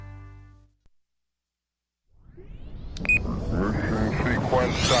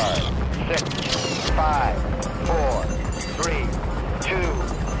Start. 6, 5, 4, 3, 2,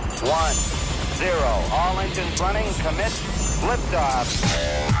 1, 0. All engines running. Commit. Liftoff.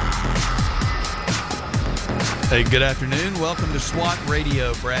 Hey, good afternoon. Welcome to SWAT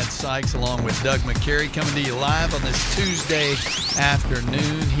Radio. Brad Sykes along with Doug McCary coming to you live on this Tuesday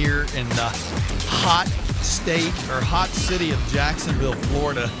afternoon here in the hot state or hot city of Jacksonville,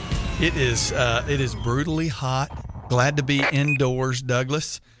 Florida. It is brutally hot. Glad to be indoors,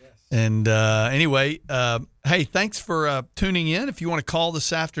 Douglas. And anyway, hey, thanks for tuning in. If you want to call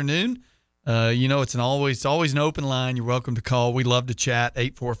this afternoon, it's always an open line. You're welcome to call. We love to chat.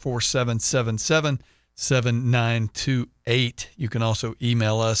 844-777-7928. You can also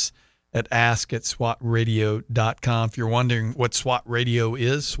email us at ask@swatradio.com. If you're wondering what SWAT Radio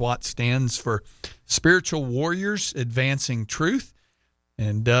is, SWAT stands for Spiritual Warriors Advancing Truth.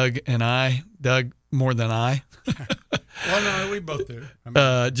 And Doug more than I. Well, no, we both do.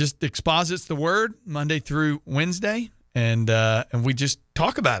 Just exposits the word Monday through Wednesday, and we just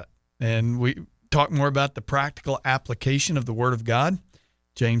talk about it. And we talk more about the practical application of the Word of God.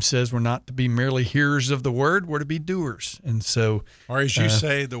 James says we're not to be merely hearers of the Word, we're to be doers. And so, or as you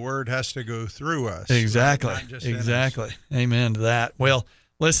say, the Word has to go through us. Exactly, right? exactly. Amen to that. Well,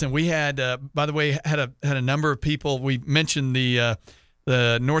 listen, we had, by the way, had a number of people. We mentioned the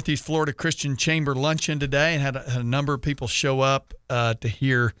Northeast Florida Christian Chamber luncheon today, and had a number of people show up to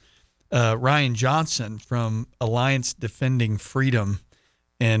hear Ryan Johnson from Alliance Defending Freedom.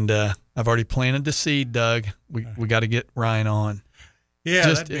 And I've already planted the seed, Doug. We got to get Ryan on.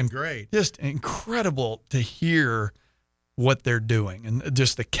 Yeah, that'd be great. Just incredible to hear what they're doing and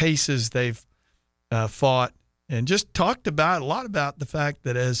just the cases they've fought, and just talked a lot about the fact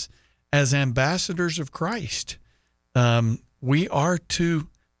that as ambassadors of Christ, we are to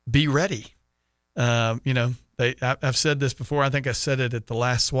be ready. I've said this before. I think I said it at the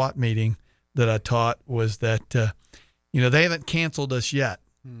last SWAT meeting that I taught, was that, they haven't canceled us yet.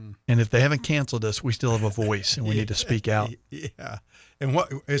 And if they haven't canceled us, we still have a voice, and we need to speak out. Yeah. And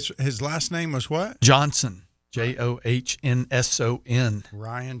what his last name was what? Johnson, Johnsson.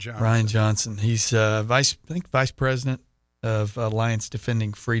 Ryan Johnson. Ryan Johnson. He's vice president of Alliance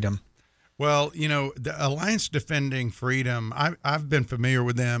Defending Freedom. Well, the Alliance Defending Freedom, I've been familiar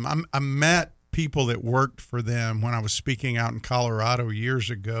with them. I met people that worked for them when I was speaking out in Colorado years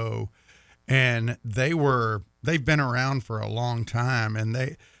ago, and they've been around for a long time,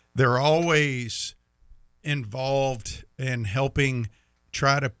 and they're always involved in helping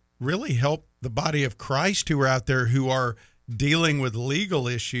try to really help the body of Christ who are out there who are dealing with legal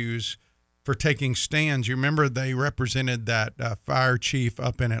issues for taking stands. You remember they represented that fire chief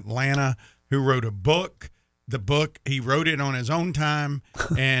up in Atlanta who wrote a book. The book, he wrote it on his own time,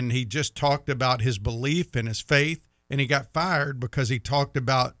 and he just talked about his belief and his faith, and he got fired because he talked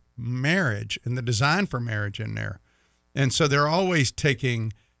about marriage and the design for marriage in there. And so they're always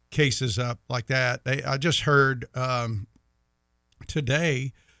taking cases up like that. I just heard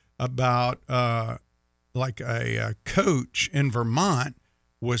today about like a coach in Vermont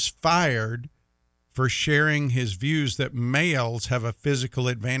was fired for sharing his views that males have a physical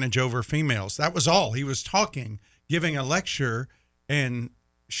advantage over females. That was all. He was giving a lecture, and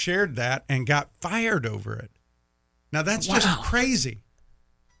shared that and got fired over it. Now that's just crazy.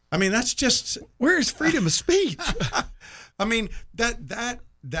 I mean, that's just... Where's freedom of speech? I mean,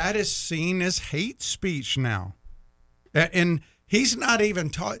 that is seen as hate speech now. And he's not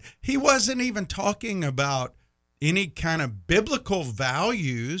even he wasn't even talking about any kind of biblical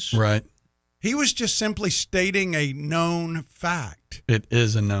values. Right. He was just simply stating a known fact. It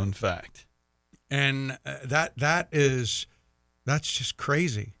is a known fact. And that's just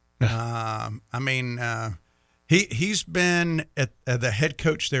crazy. He's been at the head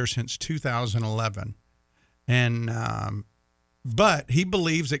coach there since 2011, and but he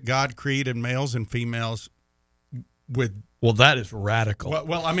believes that God created males and females with. Well, that is radical.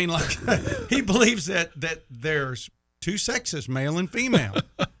 Well, I mean, like he believes that there's two sexes, male and female,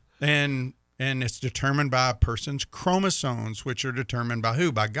 and it's determined by a person's chromosomes, which are determined by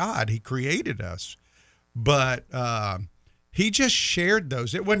who? By God. He created us, but he just shared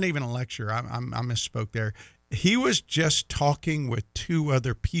those. It wasn't even a lecture. I misspoke there. He was just talking with two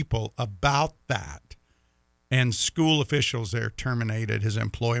other people about that, and school officials there terminated his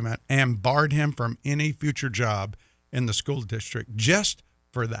employment and barred him from any future job in the school district just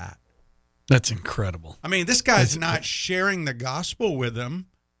for that. That's incredible. I mean, this guy's not sharing the gospel with them.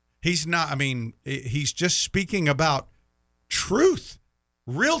 He's not, I mean, he's just speaking about truth,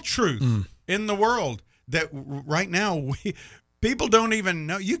 real truth in the world that right now people don't even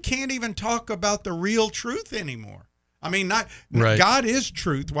know. You can't even talk about the real truth anymore. I mean, Right. God is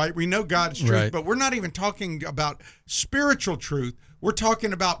truth, right? We know God is truth, Right. but we're not even talking about spiritual truth. We're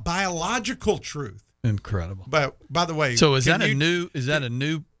talking about biological truth. Incredible. But by the way, So is that a new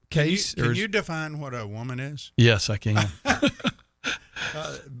case? Can you define what a woman is? Yes, I can.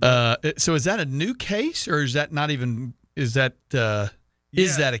 So is that a new case, or is that not even? Is that a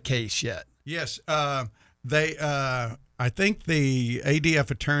case yet? Yes. I think the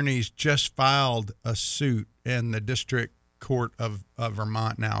ADF attorneys just filed a suit in the district court of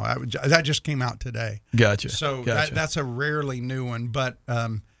Vermont now. That just came out today. Gotcha. So Gotcha. that's a rarely new one, but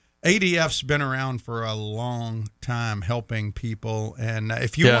ADF's been around for a long time helping people. And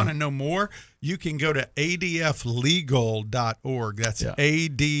if you want to know more, you can go to adflegal.org. That's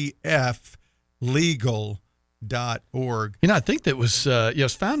adflegal.org. I think that was it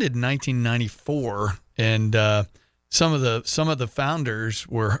was founded in 1994, and some of the founders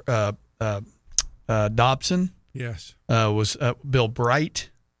were Dobson. Yes. Was Bill Bright.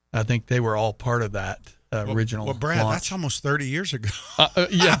 I think they were all part of that original. Well, Brad, launch. that's almost 30 years ago.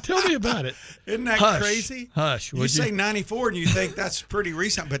 Yeah, tell me about it. Isn't that crazy? Hush. You say 94 and you think that's pretty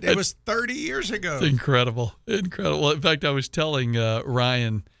recent, but it was 30 years ago. It's incredible. Incredible. In fact, I was telling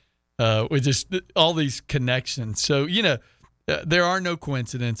Ryan with just all these connections. So, there are no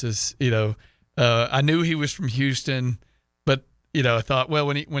coincidences. I knew he was from Houston, but, I thought, well,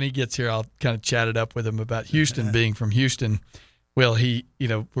 when he gets here, I'll kind of chat it up with him about Houston being from Houston. Well,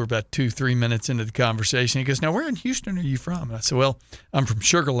 we're about 2-3 minutes into the conversation. He goes, now, where in Houston are you from? And I said, well, I'm from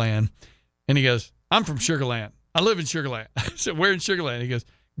Sugar Land. And he goes, I'm from Sugar Land. I live in Sugar Land. I said, where in Sugar Land? He goes,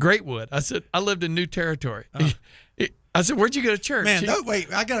 Greatwood. I said, I lived in New Territory. I said, where'd you go to church? Man,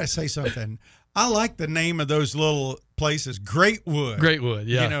 wait, I got to say something. I like the name of those little places, Greatwood. Greatwood,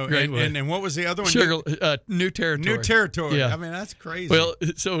 yeah. Greatwood. And what was the other one? New Territory. New Territory. Yeah. I mean, that's crazy. Well,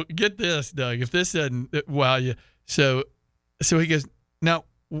 so get this, Doug. If this doesn't wow you. So he goes, now,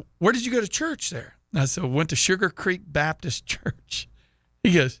 where did you go to church there? I said, went to Sugar Creek Baptist Church.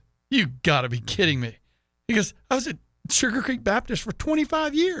 He goes, you got to be kidding me. He goes, I was at Sugar Creek Baptist for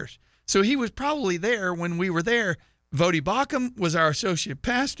 25 years. So he was probably there when we were there. Vody Bauckham was our associate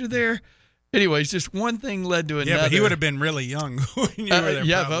pastor there. Anyways, just one thing led to another. Yeah, but he would have been really young when you were there.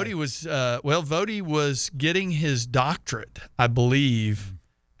 Yeah, probably. Vody was getting his doctorate, I believe,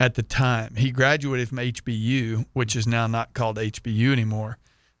 at the time. He graduated from HBU, which is now not called HBU anymore.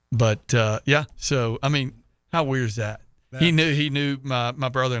 But, so, I mean, how weird is that? He knew my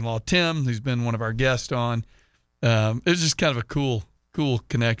brother-in-law, Tim, who's been one of our guests on. It was just kind of a cool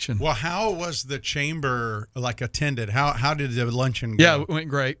connection. Well, how was the chamber attended? How did the luncheon go? Yeah, it went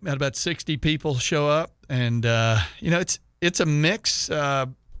great. Had about 60 people show up, and it's a mix,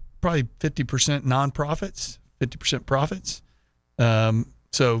 probably 50% nonprofits, 50% profits.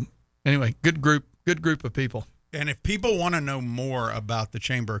 So anyway, good group of people. And if people want to know more about the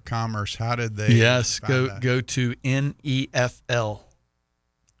Chamber of Commerce, how did they? Yes, go to NEFL,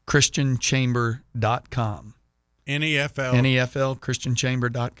 ChristianChamber.com. NEFL,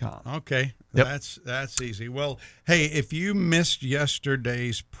 ChristianChamber.com. Okay, yep. That's easy. Well, hey, if you missed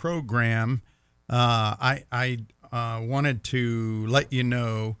yesterday's program, I wanted to let you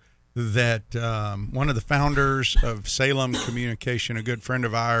know that one of the founders of Salem Communication, a good friend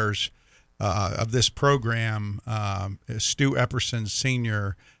of ours of this program, Stu Epperson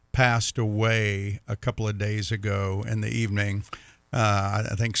Sr., passed away a couple of days ago in the evening.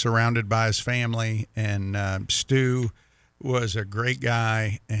 I think surrounded by his family, and Stu was a great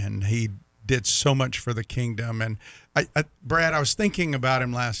guy, and he did so much for the kingdom. And Brad, I was thinking about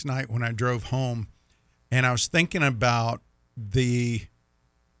him last night when I drove home, and I was thinking about the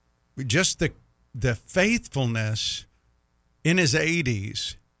faithfulness in his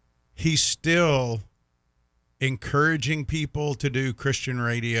 80s. He's still encouraging people to do Christian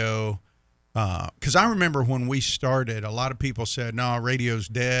radio. Because I remember when we started, a lot of people said, no, radio's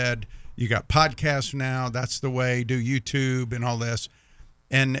dead. You got podcasts now. That's the way. Do YouTube and all this.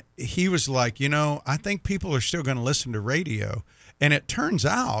 And he was like, I think people are still going to listen to radio. And it turns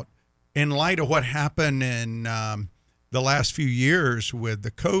out, in light of what happened in the last few years with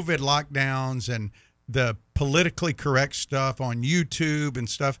the COVID lockdowns and the politically correct stuff on YouTube and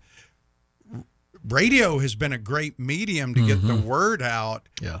stuff, radio has been a great medium to get the word out.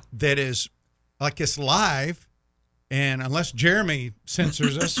 Yeah. That is like it's live, and unless Jeremy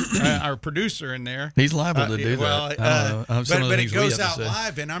censors us, our producer in there, he's liable to do that. I don't know. But it goes out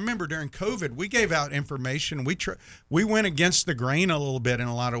live. And I remember during COVID, we gave out information. We went against the grain a little bit in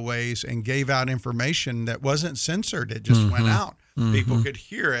a lot of ways and gave out information that wasn't censored. It just went out. People could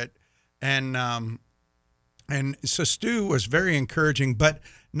hear it, and so Stu was very encouraging. But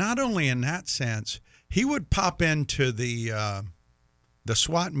not only in that sense, he would pop into the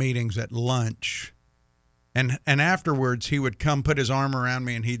SWAT meetings at lunch, and afterwards he would come put his arm around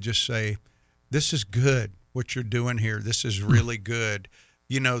me and he'd just say, "This is good. What you're doing here. This is really good.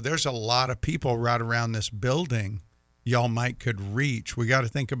 There's a lot of people right around this building y'all could reach. We got to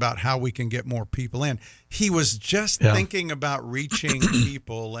think about how we can get more people in." He was just thinking about reaching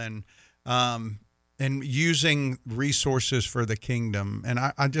people and using resources for the kingdom. And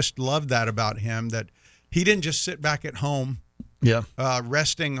I just love that about him, that he didn't just sit back at home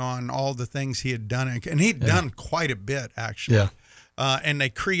resting on all the things he had done. And he'd done quite a bit, actually. Yeah. And they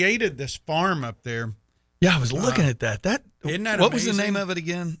created this farm up there. Yeah, I was looking at that. Isn't that what amazing? Was the name of it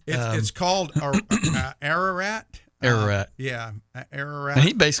again? It's called Ararat. Ararat. Ararat. And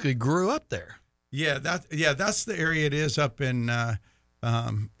he basically grew up there. Yeah, that's the area it is up in.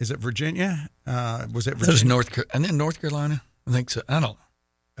 Is it Virginia? Was it Virginia? And then North Carolina. I think so. I don't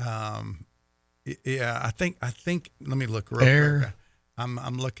know. Yeah, I think. Let me look real quick.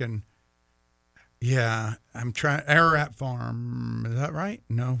 I'm looking. Yeah, I'm trying. Ararat Farm. Is that right?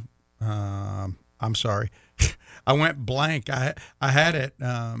 No. I'm sorry. I went blank. I had it.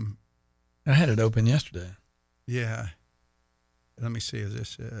 I had it open yesterday. Yeah. Let me see. Is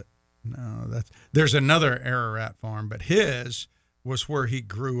this it? No, there's another Ararat Farm, but his was where he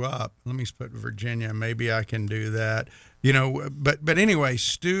grew up. Let me put Virginia. Maybe I can do that. But anyway,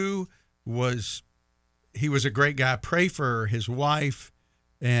 Stu was a great guy. Pray for his wife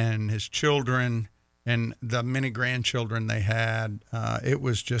and his children and the many grandchildren they had. It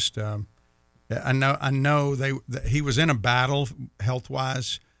was just I know he was in a battle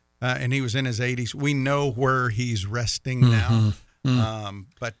health-wise, and he was in his 80s. We know where he's resting now,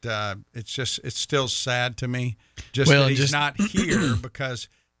 but it's still sad to me that he's not here, because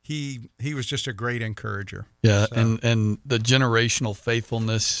he was just a great encourager. Yeah, so. and the generational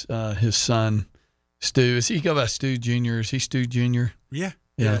faithfulness. His son Stu, is he go by Stu Jr.? Is he Stu Jr.? Yeah,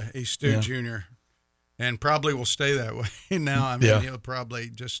 he's Stu Jr. and probably will stay that way now. I mean, he'll probably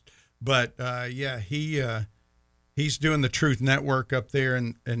just. But, he's doing the Truth Network up there,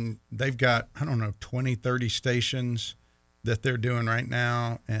 and they've got, 20, 30 stations that they're doing right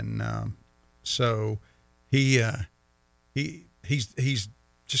now. And so he's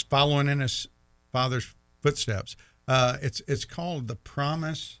just following in his father's footsteps. It's called the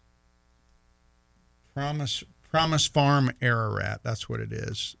Promise Farm Ararat. That's what it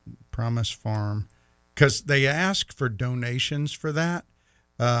is, Promise Farm. Because they ask for donations for that.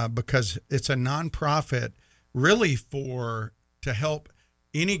 Because it's a nonprofit really to help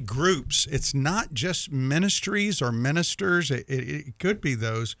any groups. It's not just ministries or ministers. It could be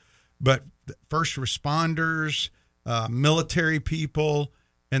those, but first responders, military people,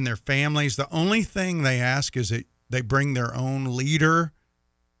 and their families. The only thing they ask is that they bring their own leader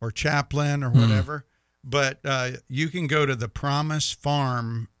or chaplain or whatever. But you can go to the Promise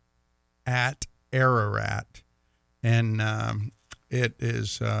Farm at Ararat, and it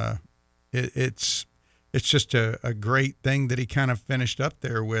is it's just a great thing that he kind of finished up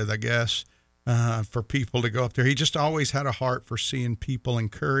there with, I guess, for people to go up there. He just always had a heart for seeing people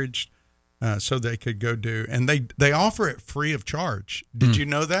encouraged, so they could go do. And they offer it free of charge. Did you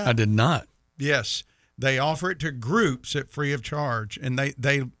know that? I did not. Yes, they offer it to groups at free of charge, and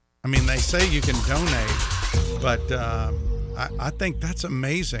they say you can donate, but I think that's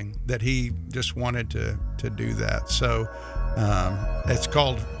amazing that he just wanted to do that. So. It's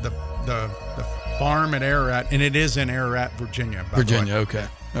called the farm at Ararat, and it is in Ararat, Virginia. Virginia, okay.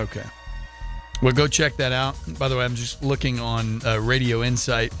 Well, go check that out. By the way, I'm just looking on Radio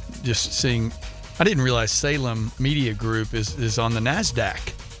Insight, just seeing. I didn't realize Salem Media Group is on the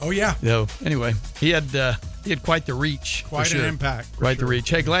NASDAQ. Oh yeah. So anyway, he had quite the reach, quite an impact, quite the reach.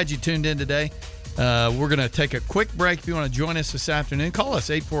 Hey, glad you tuned in today. We're going to take a quick break. If you want to join us this afternoon, call us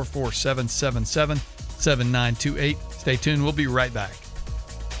 844-777-7928. Stay tuned. We'll be right back.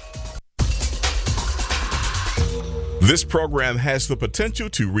 This program has the potential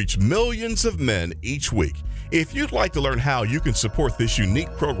to reach millions of men each week. If you'd like to learn how you can support this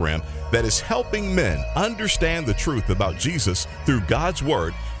unique program that is helping men understand the truth about Jesus through God's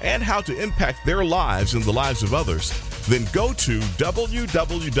Word and how to impact their lives and the lives of others, then go to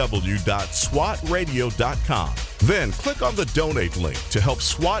www.swatradio.com. Then click on the donate link to help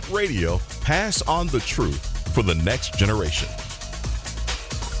SWAT Radio pass on the truth for the next generation.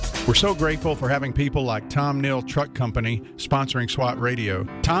 We're so grateful for having people like Tom Neal Truck Company sponsoring SWAT Radio.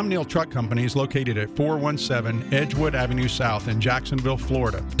 Tom Neal Truck Company is located at 417 Edgewood Avenue South in Jacksonville,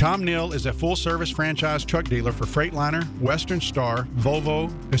 Florida. Tom Neal is a full-service franchise truck dealer for Freightliner, Western Star, Volvo,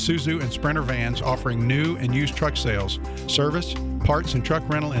 Isuzu, and Sprinter vans, offering new and used truck sales, service, parts and truck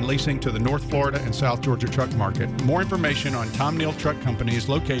rental and leasing to the North Florida and South Georgia truck market. More information on Tom Nehl Truck Company is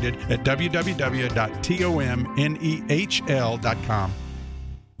located at www.tomnehl.com.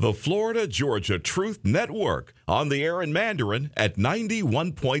 The Florida Georgia Truth Network, on the air in Mandarin at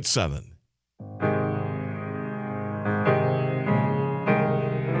 91.7.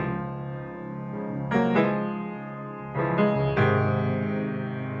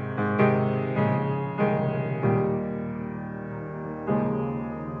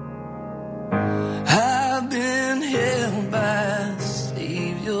 I've been held by a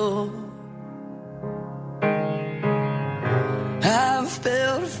Savior. I've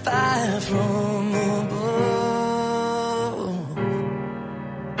felt fire from above.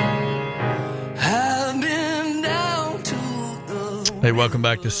 I've been down to the... Hey, welcome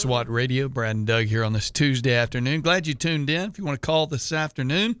back to SWAT Radio. Brad and Doug here on this Tuesday afternoon. Glad you tuned in. If you want to call this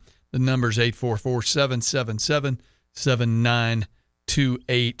afternoon, the number is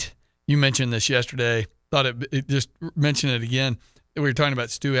 844-777-7928. You mentioned this yesterday. Thought it just mention it again. We were talking about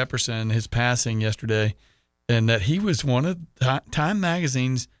Stu Epperson, his passing yesterday, and that he was one of Time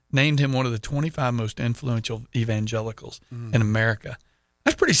Magazine's named him one of the 25 most influential evangelicals in America.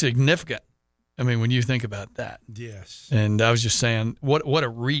 That's pretty significant. I mean, when you think about that. Yes. And I was just saying, what a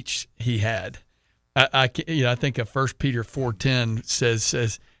reach he had. I think of 1 Peter 4:10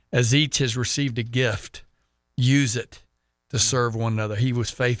 says, as each has received a gift, use it to serve one another. He was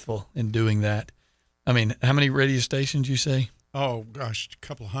faithful in doing that. I mean, how many radio stations you say? Oh, gosh, a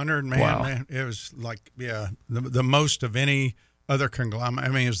couple hundred, man. Wow. Man. It was like, the most of any other conglomerate.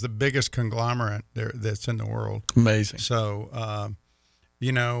 I mean, it was the biggest conglomerate that's in the world. Amazing. So,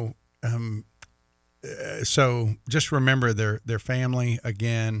 so just remember their family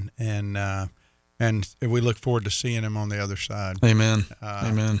again, and we look forward to seeing them on the other side. Amen.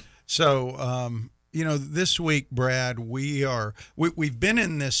 Amen. So, this week, Brad, we've been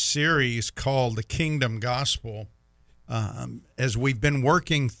in this series called The Kingdom Gospel. As we've been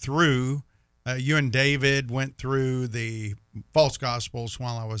working through, you and David went through the false gospels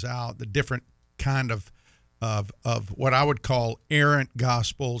while I was out, the different kind of what I would call errant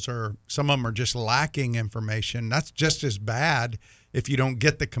gospels, or some of them are just lacking information. That's just as bad if you don't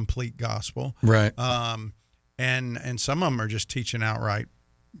get the complete gospel. Right. And some of them are just teaching outright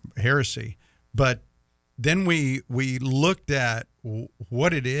heresy. But then we looked at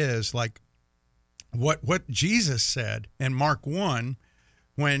what it is, like what Jesus said in Mark 1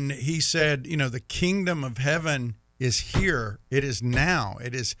 when he said, the kingdom of heaven is here. It is now.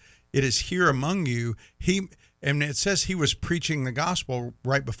 It is here among you. And it says he was preaching the gospel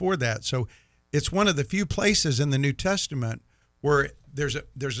right before that. So it's one of the few places in the New Testament where there's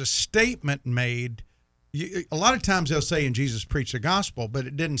a statement made. A lot of times they'll say, and Jesus preached the gospel, but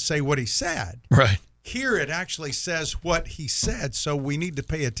it didn't say what he said. Right. Here it actually says what he said. So we need to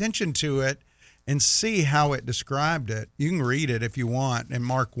pay attention to it and see how it described it. You can read it if you want in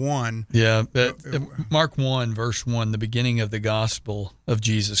Mark 1. Yeah. Mark 1, verse 1, the beginning of the gospel of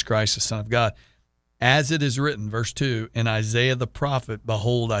Jesus Christ, the Son of God. As it is written, verse 2, in Isaiah the prophet,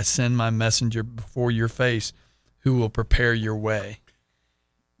 behold, I send my messenger before your face who will prepare your way.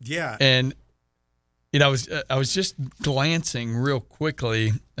 Yeah. And I was just glancing real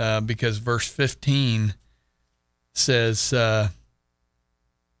quickly because verse 15 says,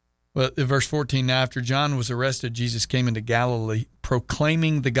 verse 14, now after John was arrested, Jesus came into Galilee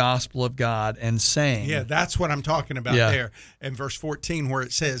proclaiming the gospel of God and saying. Yeah, that's what I'm talking about there. In verse 14 where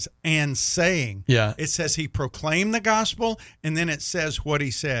it says, and saying. Yeah. It says he proclaimed the gospel, and then it says what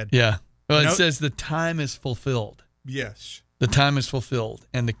he said. Yeah. Well, it says the time is fulfilled. Yes. The time is fulfilled,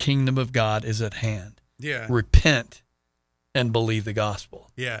 and the kingdom of God is at hand. Yeah. Repent and believe the gospel.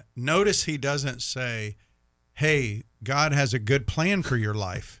 Yeah. Notice he doesn't say, hey, God has a good plan for your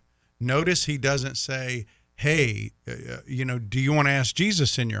life. Notice he doesn't say, hey, do you want to ask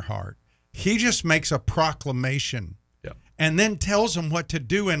Jesus in your heart? He just makes a proclamation and then tells them what to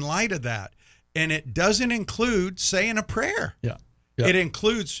do in light of that. And it doesn't include saying a prayer. Yeah. It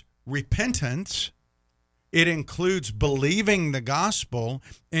includes repentance. It includes believing the gospel.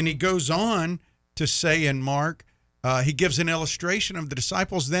 And he goes on to say in Mark, he gives an illustration of the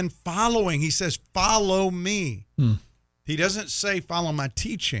disciples then following. He says, follow me. He doesn't say follow my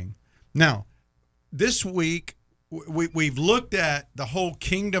teaching. Now, this week, we've looked at the whole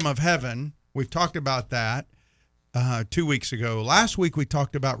kingdom of heaven. We've talked about that 2 weeks ago. Last week, we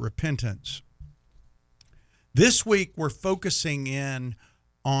talked about repentance. This week, we're focusing in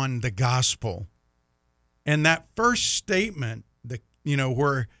on the gospel. And that first statement,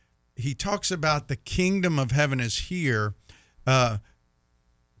 where he talks about the kingdom of heaven is here,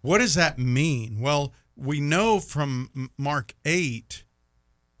 what does that mean? Well, we know from Mark 8,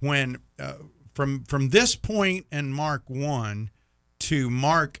 when from this point in Mark 1 to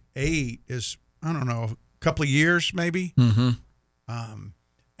Mark 8 is, I don't know, a couple of years maybe.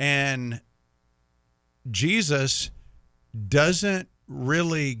 And Jesus doesn't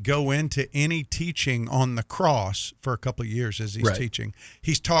really go into any teaching on the cross for a couple of years as he's teaching.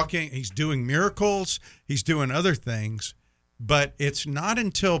 He's talking, he's doing miracles, he's doing other things, but it's not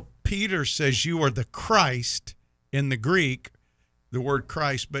until Peter says, "You are the Christ," in the Greek, the word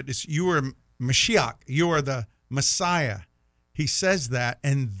Christ, but it's you are Mashiach, you are the Messiah. He says that,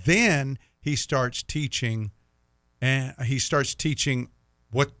 and then he starts teaching, and he starts teaching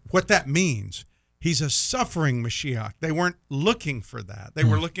what that means. He's a suffering Mashiach. They weren't looking for that. They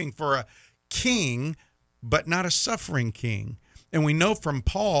were looking for a king, but not a suffering king. And we know from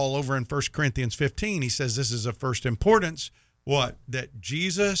Paul over in 1 Corinthians 15, he says this is of first importance, what? That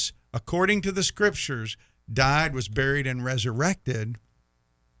Jesus, according to the scriptures, died, was buried, and resurrected.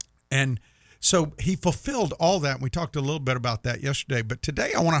 And so he fulfilled all that. We talked a little bit about that yesterday, but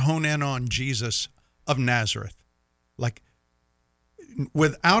today I want to hone in on Jesus of Nazareth. Like,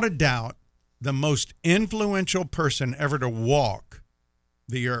 without a doubt, the most influential person ever to walk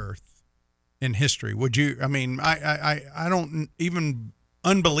the earth in history. Would you? I mean, I don't, even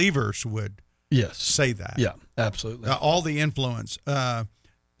unbelievers would say that. Yeah, absolutely. All the influence.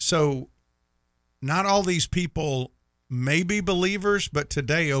 So not all these people may be believers, but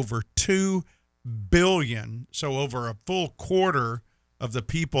today over 2 billion, so over a full quarter of the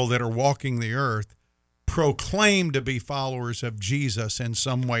people that are walking the earth proclaim to be followers of Jesus in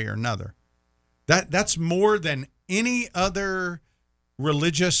some way or another. That's more than any other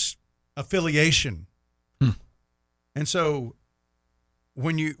religious affiliation. And so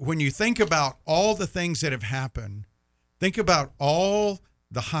when you think about all the things that have happened, think about all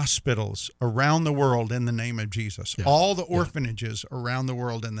the hospitals around the world in the name of Jesus, all the orphanages around the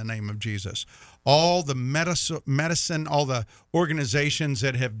world in the name of Jesus, all the medicine, all the organizations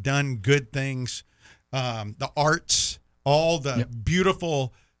that have done good things, the arts, all the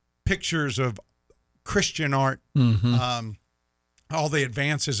beautiful pictures of Christian art, all the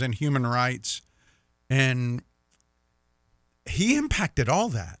advances in human rights, and he impacted all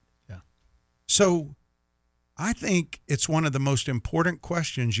that. So I think it's one of the most important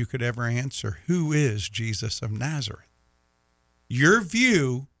questions you could ever answer. Who is Jesus of Nazareth? Your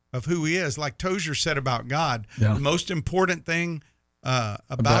view of who he is, like Tozer said about God, the most important thing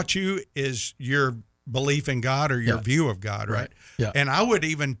about you is your belief in God or your view of God, right? And I would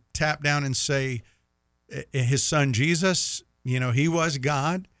even tap down and say his son Jesus, he was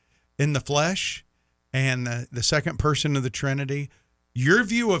God in the flesh and the second person of the Trinity. Your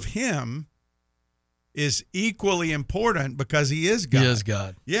view of him is equally important because he is God. He is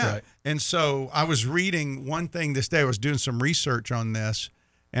God. Yeah. Right. And so I was reading one thing this day. I was doing some research on this,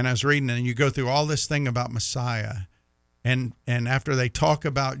 and I was reading, and you go through all this thing about Messiah. And after they talk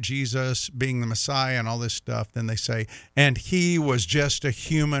about Jesus being the Messiah and all this stuff, then they say, and he was just a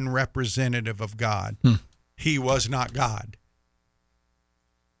human representative of God. He was not God.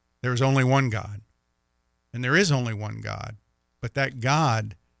 There was only one God. And there is only one God. But that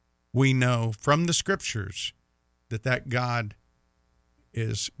God, we know from the scriptures that God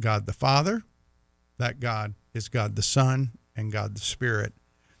is God the Father, that God is God the Son, and God the Spirit.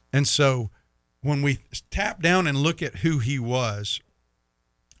 And so when we tap down and look at who he was,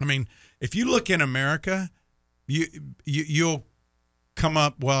 I mean, if you look in America, you'll come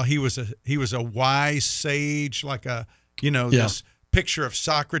up, well, he was a wise sage, like this picture of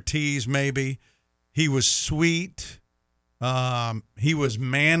Socrates maybe. He was sweet. He was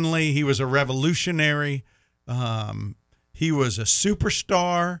manly. He was a revolutionary. He was a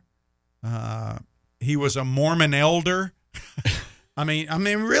superstar. He was a Mormon elder. I mean,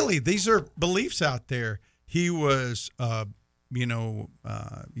 really, these are beliefs out there. He was,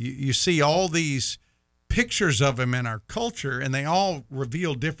 you see all these pictures of him in our culture, and they all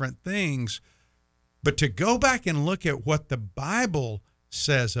reveal different things. But to go back and look at what the Bible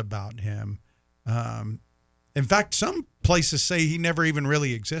says about him, in fact, some places say he never even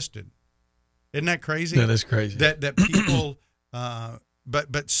really existed. Isn't that crazy? That is crazy. That people,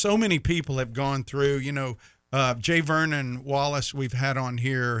 but so many people have gone through. J. Vernon Wallace we've had on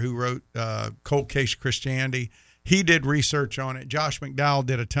here, who wrote Cold Case Christianity. He did research on it. Josh McDowell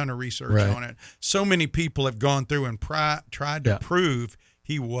did a ton of research on it. So many people have gone through and tried to prove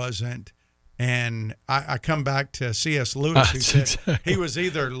he wasn't. And I come back to C.S. Lewis, who said he was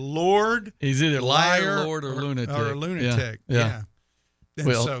either Lord, he's either liar, Lord, or lunatic. Or a lunatic. Yeah.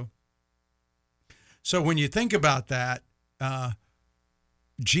 And so when you think about that,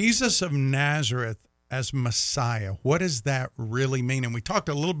 Jesus of Nazareth, as Messiah. What does that really mean? And we talked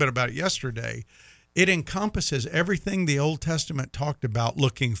a little bit about it yesterday. It encompasses everything the Old Testament talked about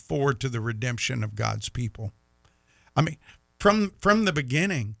looking forward to the redemption of God's people. I mean, from the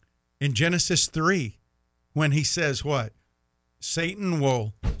beginning in Genesis 3, when he says what? Satan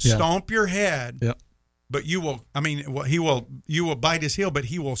will stomp your head, but you will, you will bite his heel, but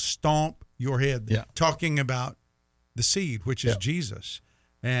he will stomp your head. Yeah. Talking about the seed, which is Jesus.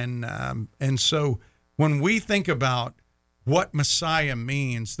 And so when we think about what Messiah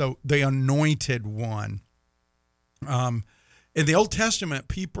means, the anointed one, in the Old Testament,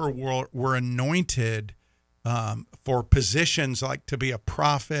 people were anointed for positions like to be a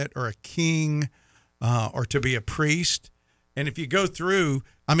prophet or a king or to be a priest. And if you go through,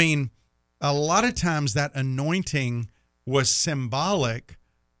 a lot of times that anointing was symbolic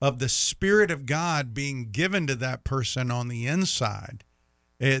of the Spirit of God being given to that person on the inside.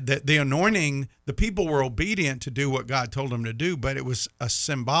 The anointing, the people were obedient to do what God told them to do, but it was a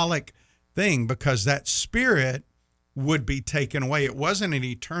symbolic thing because that Spirit would be taken away. It wasn't an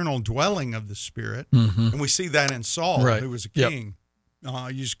eternal dwelling of the Spirit. Mm-hmm. And we see that in Saul, who was a king.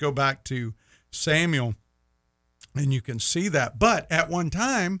 You just go back to Samuel, and you can see that. But at one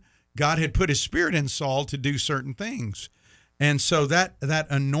time, God had put his Spirit in Saul to do certain things. And so that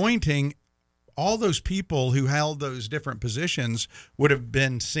anointing, all those people who held those different positions would have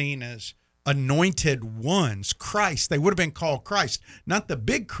been seen as anointed ones, Christ. They would have been called Christ, not the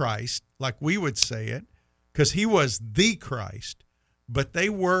big Christ, like we would say it, because he was the Christ, but they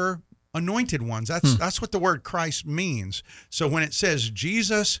were anointed ones. That's what the word Christ means. So when it says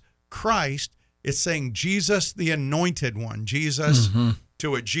Jesus Christ, it's saying Jesus, the anointed one. Jesus,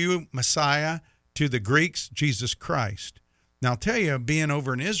 to a Jew, Messiah, to the Greeks, Jesus Christ. Now, I'll tell you, being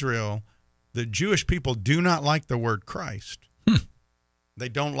over in Israel, the Jewish people do not like the word Christ. They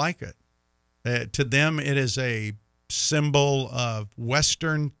don't like it. To them, it is a symbol of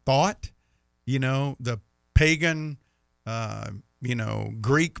Western thought, the pagan,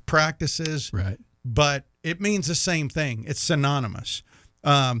 Greek practices. Right. But it means the same thing. It's synonymous.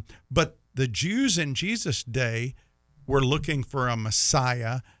 But the Jews in Jesus' day were looking for a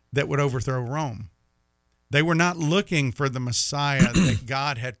Messiah that would overthrow Rome. They were not looking for the Messiah that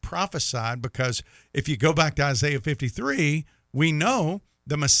God had prophesied, because if you go back to Isaiah 53, we know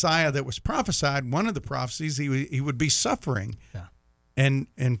the Messiah that was prophesied, one of the prophecies, he would be suffering. Yeah. And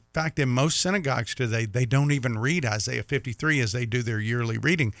in fact, in most synagogues today, they don't even read Isaiah 53 as they do their yearly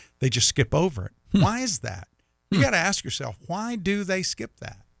reading. They just skip over it. Why is that? You got to ask yourself, why do they skip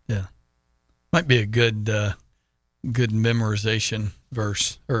that? Yeah. Might be a good memorization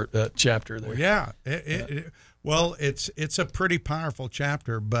verse or chapter there. Well, it's a pretty powerful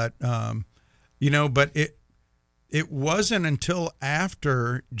chapter, but but it wasn't until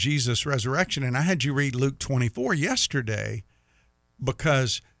after Jesus' resurrection, and I had you read Luke 24 yesterday,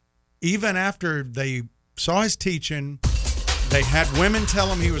 because even after they saw his teaching, they had women tell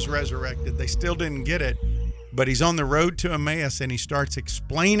him he was resurrected. They still didn't get it, but he's on the road to Emmaus, and he starts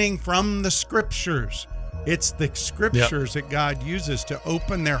explaining from the Scriptures. It's the Scriptures that God uses to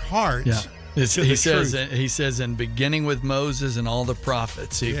open their hearts to the truth. He says, in beginning with Moses and all the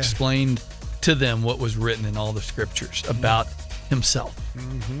prophets, he explained to them what was written in all the Scriptures about himself.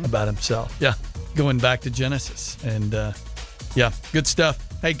 About himself. Yeah, going back to Genesis. And good stuff.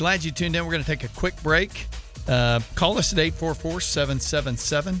 Hey, glad you tuned in. We're going to take a quick break. Call us at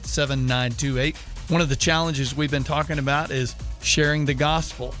 844-777-7928. One of the challenges we've been talking about is sharing the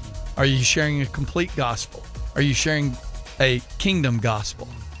gospel. Are you sharing a complete gospel? Are you sharing a kingdom gospel?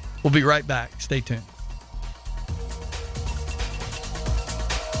 We'll be right back. Stay tuned.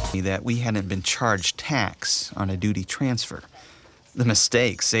 That we hadn't been charged tax on a duty transfer. The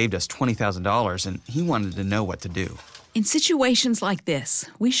mistake saved us $20,000, and he wanted to know what to do. In situations like this,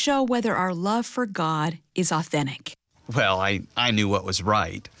 we show whether our love for God is authentic. Well, I knew what was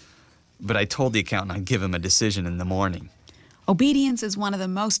right, but I told the accountant I'd give him a decision in the morning. Obedience is one of the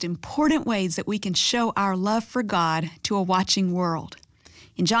most important ways that we can show our love for God to a watching world.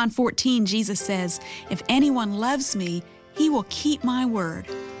 In John 14, Jesus says, "If anyone loves me, he will keep my word."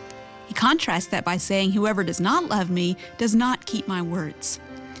 He contrasts that by saying, "Whoever does not love me does not keep my words."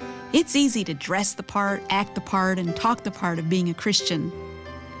 It's easy to dress the part, act the part, and talk the part of being a Christian.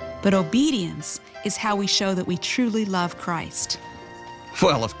 But obedience is how we show that we truly love Christ.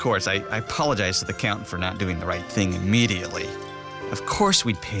 Well, of course, I apologized to the accountant for not doing the right thing immediately. Of course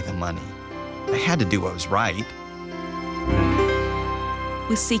we'd pay the money. I had to do what was right.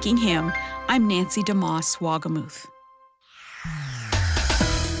 With Seeking Him, I'm Nancy DeMoss Wagamuth.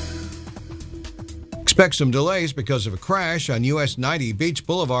 Expect some delays because of a crash on US 90 Beach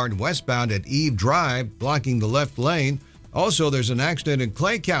Boulevard westbound at Eve Drive, blocking the left lane. Also, there's an accident in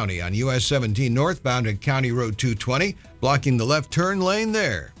Clay County on US 17 northbound at County Road 220, blocking the left turn lane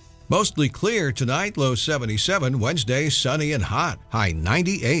there. Mostly clear tonight, low 77. Wednesday, sunny and hot, high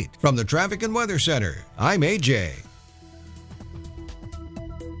 98. From the Traffic and Weather Center, I'm AJ.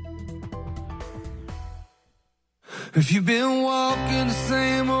 If you've been walking the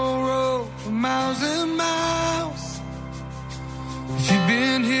same old road for miles and miles, if you've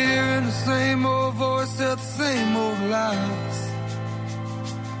been hearing the same old voice at the same old lies,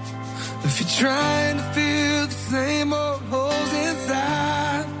 if you're trying to fill the same old holes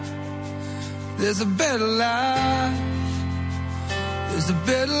inside, there's a better life, there's a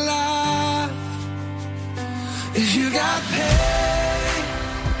better life. If you got pain,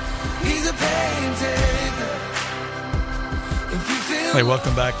 he's a pain taker. Hey,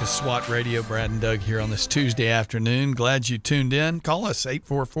 welcome back to SWAT Radio. Brad and Doug here on this Tuesday afternoon. Glad you tuned in. Call us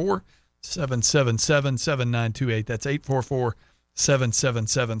 844-777-7928. That's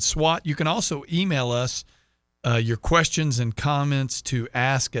 844-777-SWAT. You can also email us your questions and comments to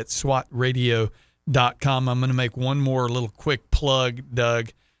ask@swatradio.com. I'm going to make one more little quick plug, Doug.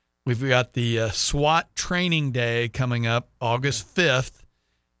 We've got the SWAT Training Day coming up August 5th.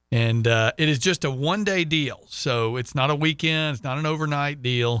 And it is just a one-day deal, so it's not a weekend. It's not an overnight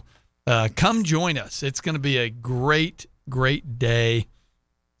deal. Come join us. It's going to be a great, great day.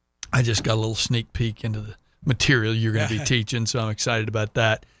 I just got a little sneak peek into the material you're going to be teaching, so I'm excited about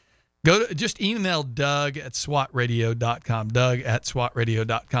that. Just email Doug at swatradio.com, Doug at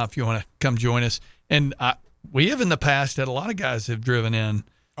swatradio.com if you want to come join us. And we have in the past had a lot of guys have driven in.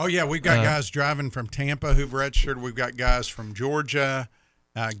 Oh, yeah, we've got guys driving from Tampa who've registered. We've got guys from Georgia.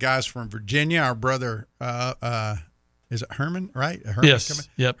 Guys from Virginia, our brother, is it Herman, right? Herman's yes. Coming,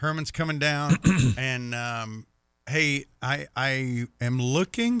 yep. Herman's coming down. And, hey, I am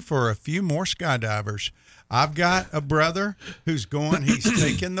looking for a few more skydivers. I've got a brother who's going. He's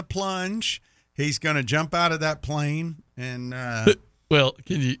taking the plunge. He's going to jump out of that plane. And well,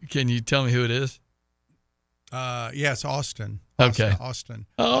 can you tell me who it is? Yes, Austin. Okay. Austin.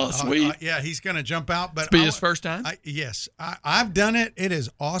 Oh, sweet. Yeah, he's going to jump out. But it's be his first time? Yes. I've done it. It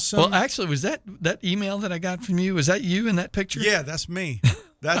is awesome. Well, actually, was that email that I got from you? Was that you in that picture? Yeah, that's me.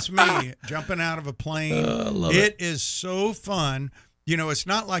 That's me jumping out of a plane. I love it. It is so fun. You know, it's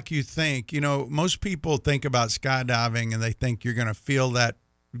not like you think. You know, most people think about skydiving and they think you're going to feel that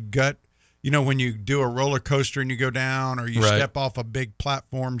gut. You know, when you do a roller coaster and you go down or you step off a big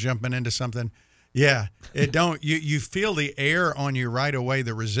platform jumping into something. Yeah, it don't. You feel the air on you right away,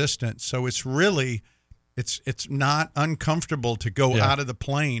 the resistance. So it's really, it's not uncomfortable to go out of the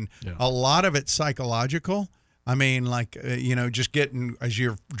plane. Yeah. A lot of it's psychological. I mean, like, just getting, as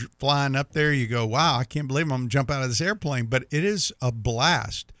you're flying up there, you go, wow, I can't believe I'm going to jump out of this airplane. But it is a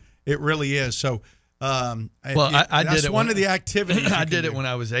blast. It really is. So, I did it. One of the activities. I did it when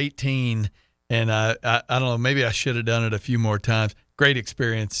I was 18, and I don't know, maybe I should have done it a few more times. Great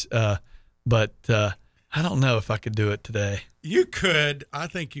experience. But I don't know if I could do it today. You could. I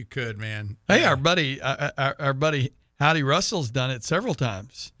think you could, man. Hey, our buddy Howdy Russell's done it several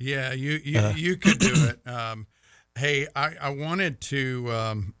times. Yeah, you could do it. Hey, I wanted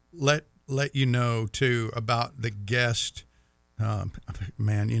to let you know too about the guest.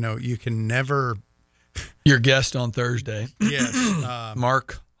 Man, you can never. Your guest on Thursday. Yes,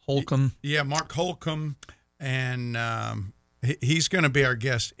 Mark Holcomb. Yeah, Mark Holcomb, and he's going to be our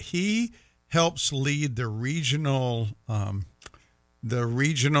guest. He helps lead the regional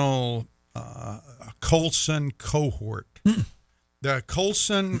Colson cohort. The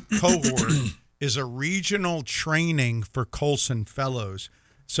Colson cohort is a regional training for Colson fellows.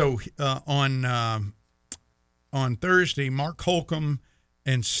 So on Thursday, Mark Holcomb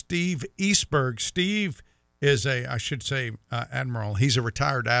and Steve Eastberg. Steve is admiral. He's a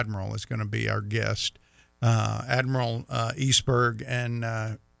retired admiral. Is going to be our guest. Admiral Eastberg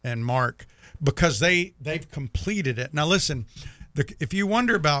and Mark, because they've completed it. Now listen, if you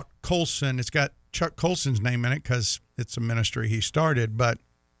wonder about Colson, it's got Chuck Colson's name in it because it's a ministry he started. But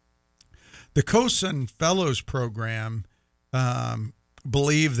the Colson Fellows Program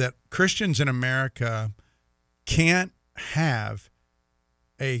believe that Christians in America can't have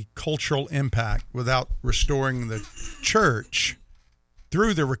a cultural impact without restoring the church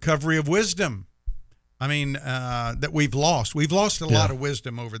through the recovery of wisdom. I mean, that we've lost. We've lost a lot of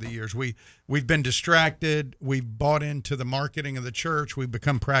wisdom over the years. We've been distracted. We've bought into the marketing of the church. We've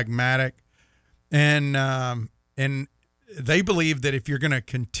become pragmatic, and they believe that if you're going to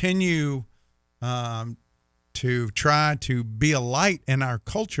continue to try to be a light in our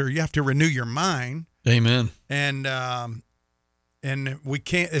culture, you have to renew your mind. Amen. And we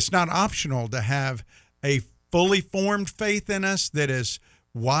can't. It's not optional to have a fully formed faith in us that is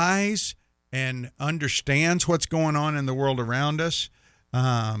wise and understands what's going on in the world around us.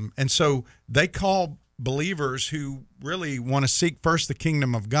 And so they call believers who really want to seek first the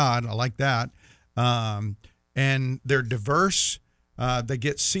kingdom of God. I like that. And they're diverse. They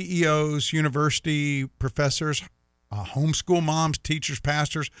get CEOs, university professors, homeschool moms, teachers,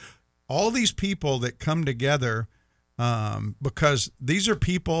 pastors, all these people that come together because these are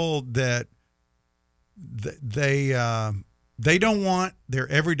people that they don't want their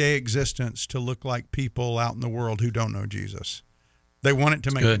everyday existence to look like people out in the world who don't know Jesus. They want it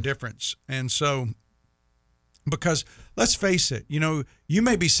to make a difference. And so, because let's face it, you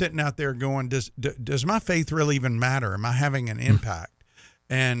may be sitting out there going, does my faith really even matter? Am I having an impact?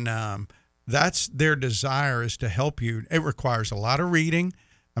 And that's their desire, is to help you. It requires a lot of reading.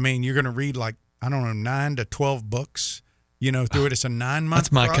 I mean, you're going to read 9 to 12 books, through it. It's a 9-month.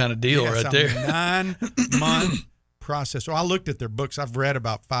 That's my kind of deal right there. 9-month process. So I looked at their books. I've read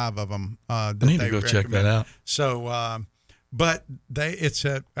about 5 of them. I need to go check that out. So, but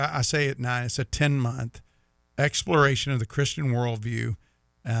I say at 9, it's a 10-month exploration of the Christian worldview.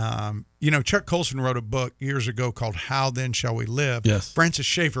 Chuck Colson wrote a book years ago called How Then Shall We Live? Yes. Francis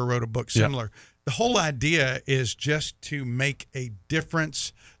Schaeffer wrote a book similar. Yep. The whole idea is just to make a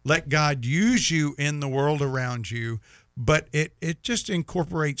difference, let God use you in the world around you, but it just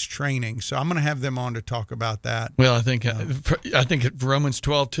incorporates training. So I'm going to have them on to talk about that. Well, I think Romans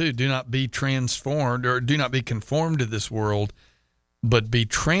 12:2, do not be transformed, or do not be conformed to this world, but be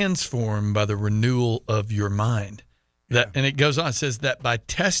transformed by the renewal of your mind. And it goes on, it says that by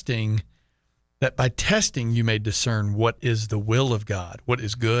testing you may discern what is the will of God, what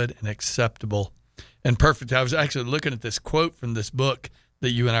is good and acceptable and perfect. I was actually looking at this quote from this book that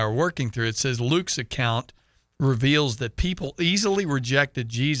you and I are working through. It says Luke's account reveals that people easily rejected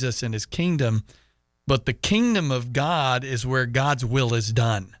Jesus and his kingdom, but the kingdom of God is where God's will is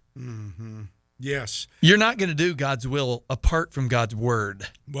done. Mm-hmm. Yes. You're not going to do God's will apart from God's word.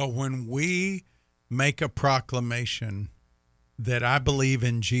 Well, when we make a proclamation that I believe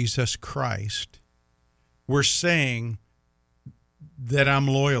in Jesus Christ, we're saying that I'm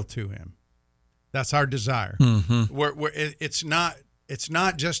loyal to him. That's our desire. Mm-hmm. It's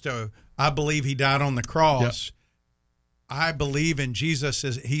not just I believe he died on the cross. Yep. I believe in Jesus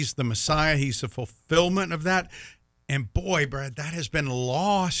as he's the Messiah. He's the fulfillment of that. And boy, Brad, that has been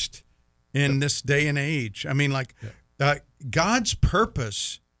lost in this day and age. I mean, God's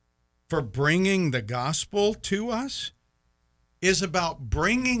purpose for bringing the gospel to us is about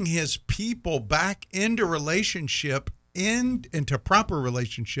bringing his people back into relationship, into proper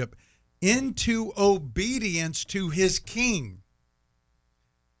relationship, into obedience to his king.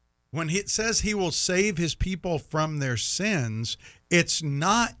 When it says he will save his people from their sins, it's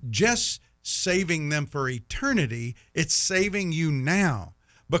not just saving them for eternity, it's saving you now,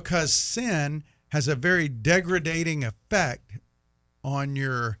 because sin has a very degrading effect on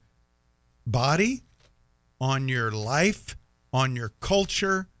your body, on your life, on your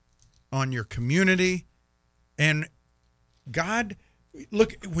culture, on your community. And God,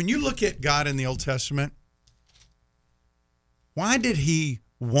 when you look at God in the Old Testament, why did he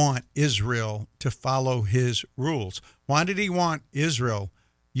want Israel to follow his rules? Why did he want Israel,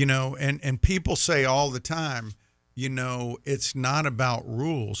 and people say all the time, it's not about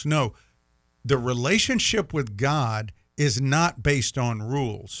rules. No, the relationship with God is not based on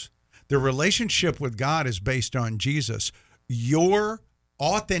rules. The relationship with God is based on Jesus. Your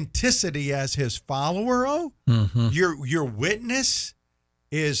authenticity as his follower, mm-hmm. your witness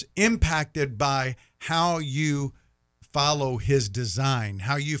is impacted by how you follow his design,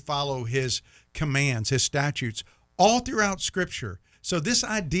 how you follow his commands, his statutes, all throughout Scripture. So this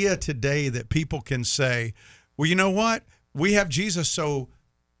idea today that people can say, well, you know what? We have Jesus, so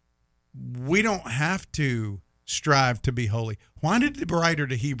we don't have to strive to be holy. Why did the writer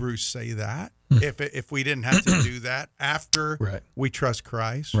to Hebrews say that? If we didn't have to do that after we trust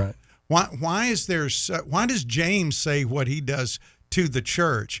Christ? Right. Why does James say what he does to the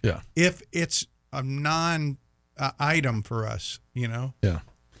church if it's a non-item for us, Yeah.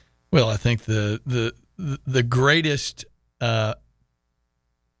 Well, I think the greatest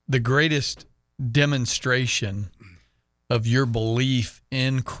demonstration of your belief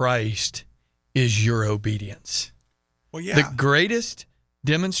in Christ is your obedience. Well, yeah. The greatest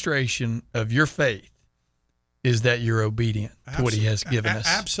demonstration of your faith is that you're obedient to what he has given us.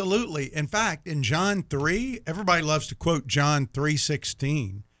 Absolutely. In fact, in John 3, everybody loves to quote John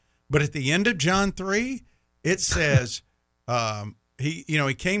 3:16, but at the end of John 3, it says, he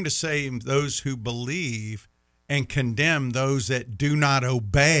came to save those who believe and condemn those that do not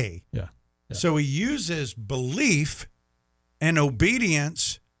obey. Yeah. So he uses belief and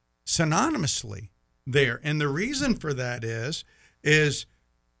obedience synonymously there. And the reason for that is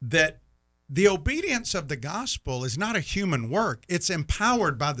that the obedience of the gospel is not a human work. It's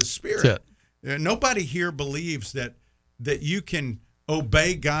empowered by the Spirit. Nobody here believes that you can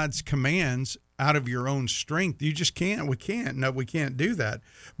obey God's commands out of your own strength. You just can't. We can't. No, we can't do that.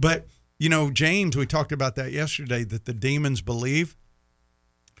 But, James, we talked about that yesterday, that the demons believe.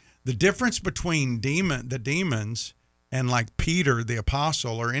 The difference between the demons and like Peter, the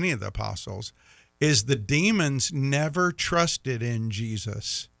apostle, or any of the apostles, is the demons never trusted in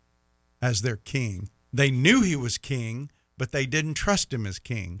Jesus as their king. They knew he was king, but they didn't trust him as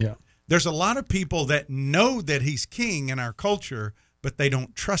king. Yeah. There's a lot of people that know that he's king in our culture, but they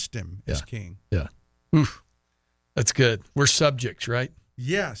don't trust him as king. Yeah. Oof. That's good. We're subjects, right?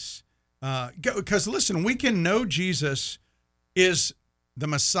 Yes. Because listen, we can know Jesus is the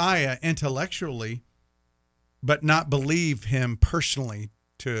Messiah intellectually, but not believe him personally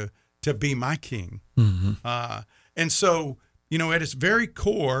to be my king. Mm-hmm. And so, at its very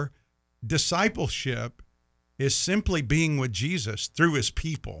core, discipleship is simply being with Jesus through his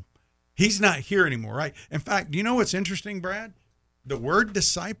people. He's not here anymore, right? In fact, you know what's interesting, Brad? The word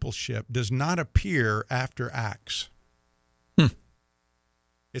discipleship does not appear after Acts.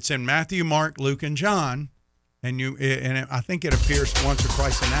 It's in Matthew, Mark, Luke, and John, and I think it appears once or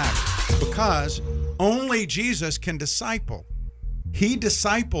twice in Acts, because only Jesus can disciple. He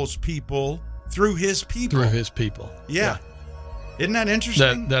disciples people through his people. Through his people. Yeah. Isn't that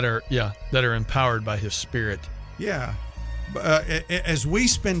interesting? That are empowered by his Spirit. Yeah. As we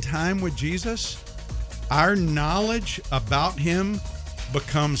spend time with Jesus, our knowledge about him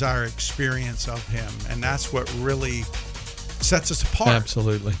becomes our experience of him, and that's what really sets us apart.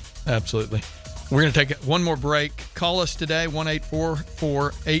 Absolutely. We're going to take one more break. Call us today,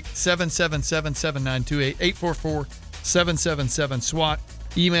 1-844-777-7928, 844-777-SWAT.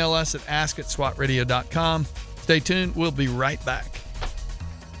 Email us at ask@swatradio.com. Stay tuned. We'll be right back.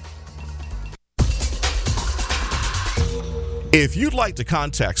 If you'd like to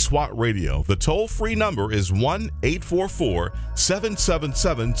contact SWAT Radio, the toll-free number is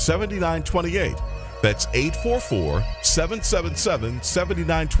 1-844-777-7928. That's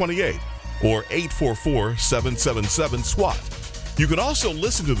 844-777-7928 or 844-777-SWAT. You can also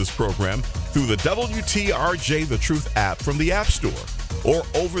listen to this program through the WTRJ The Truth app from the App Store or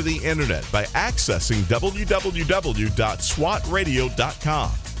over the internet by accessing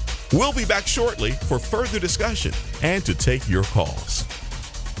www.swatradio.com. We'll be back shortly for further discussion and to take your calls.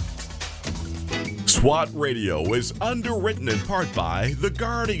 SWAT Radio is underwritten in part by The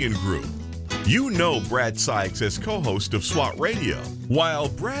Guardian Group. You know Brad Sykes as co-host of SWAT Radio. While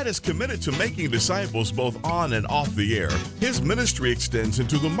Brad is committed to making disciples both on and off the air, his ministry extends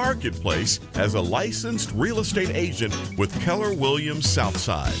into the marketplace as a licensed real estate agent with Keller Williams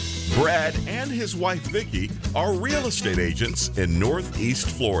Southside. Brad and his wife Vicki are real estate agents in Northeast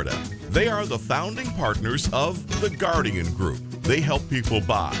Florida. They are the founding partners of The Guardian Group. They help people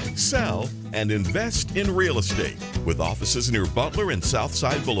buy, sell, and invest in real estate with offices near Butler and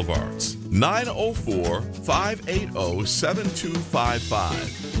Southside Boulevards.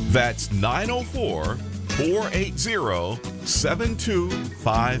 904-580-7255. That's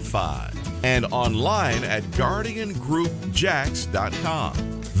 904-480-7255. And online at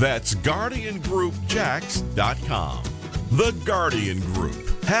GuardianGroupJax.com. That's GuardianGroupJax.com. The Guardian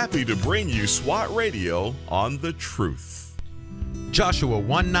Group. Happy to bring you SWAT Radio on the truth. Joshua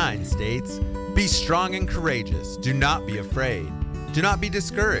 1:9 states, "Be strong and courageous. Do not be afraid. Do not be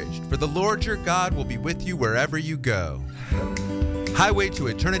discouraged, for the Lord your God will be with you wherever you go." Highway to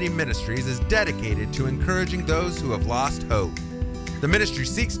Eternity Ministries is dedicated to encouraging those who have lost hope. The ministry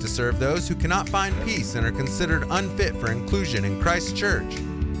seeks to serve those who cannot find peace and are considered unfit for inclusion in Christ's church.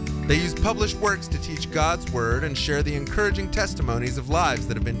 They use published works to teach God's Word and share the encouraging testimonies of lives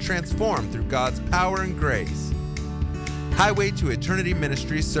that have been transformed through God's power and grace. Highway to Eternity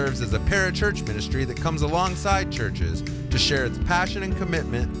Ministry serves as a parachurch ministry that comes alongside churches to share its passion and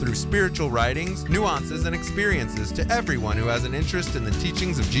commitment through spiritual writings, nuances, and experiences to everyone who has an interest in the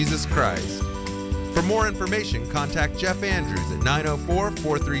teachings of Jesus Christ. For more information, contact Jeff Andrews at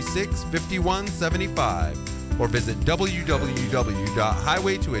 904-436-5175 or visit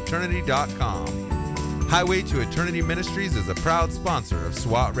www.highwaytoeternity.com. Highway to Eternity Ministries is a proud sponsor of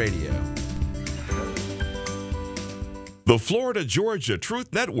SWAT Radio. The Florida-Georgia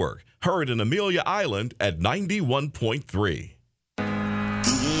Truth Network, heard in Amelia Island at 91.3.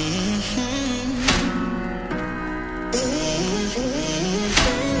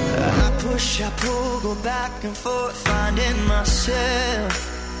 push, I pull, go back and forth, finding myself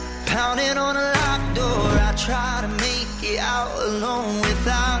pounding on a locked door. I try to make it out alone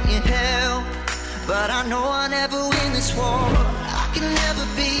without your help, but I know I'll never win this war. I can never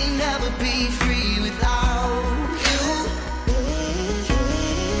be free without you.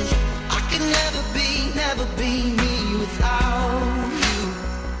 I can never be me without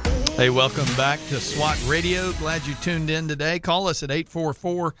you. Hey, welcome back to SWAT Radio. Glad you tuned in today. Call us at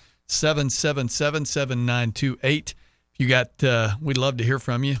 844-777-7928. If you got, we'd love to hear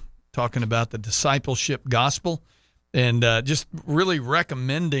from you, talking about the discipleship gospel, and just really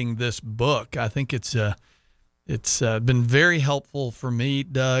recommending this book. I think it's been very helpful for me,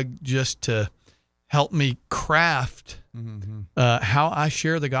 Doug, just to help me craft how I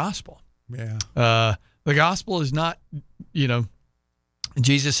share the gospel. Yeah. The gospel is not,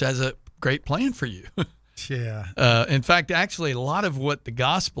 Jesus has a great plan for you. Yeah. In fact, actually, a lot of what the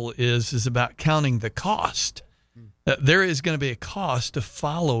gospel is about counting the cost. There is going to be a cost of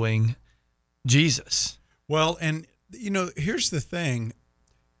following Jesus. Well, and, here's the thing.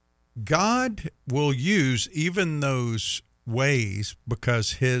 God will use even those ways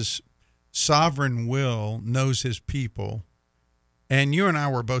because his sovereign will knows his people. And you and I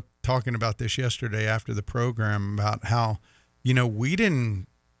were both talking about this yesterday after the program about how, we didn't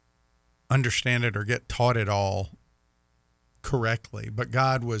understand it or get taught it all correctly, but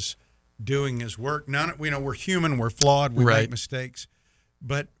God was doing his work. We're human, we're flawed, we make mistakes,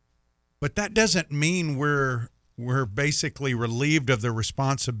 but that doesn't mean we're basically relieved of the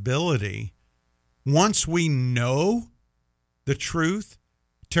responsibility once we know the truth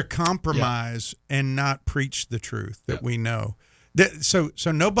to compromise and not preach the truth that we know. So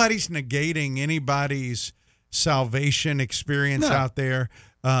nobody's negating anybody's salvation experience out there.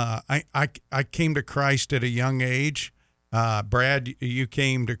 I came to Christ at a young age. Brad, you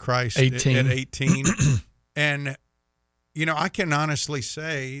came to Christ 18. At 18. And, I can honestly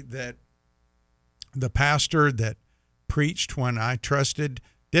say that the pastor that preached when I trusted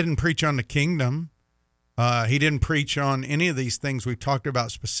didn't preach on the kingdom. He didn't preach on any of these things we've talked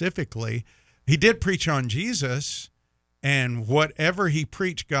about specifically. He did preach on Jesus, and whatever he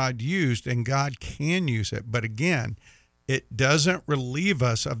preached, God used, and God can use it. But again, it doesn't relieve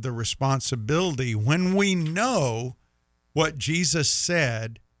us of the responsibility when we know what Jesus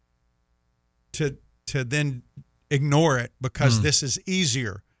said to then ignore it because this is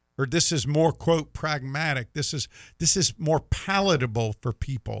easier, or this is more, quote, pragmatic. This is more palatable for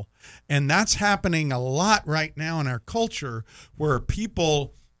people. And that's happening a lot right now in our culture, where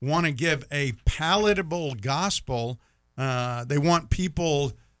people want to give a palatable gospel. They want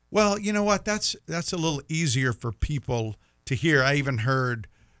people, well, you know what? That's a little easier for people to hear. I even heard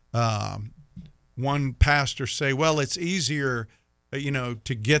one pastor say, well, it's easier,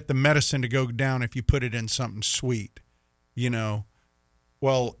 to get the medicine to go down if you put it in something sweet,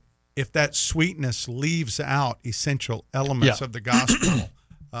 Well, if that sweetness leaves out essential elements of the gospel,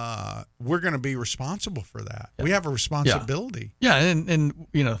 we're going to be responsible for that. Yeah. We have a responsibility. Yeah, and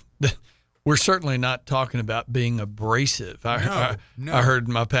we're certainly not talking about being abrasive. I heard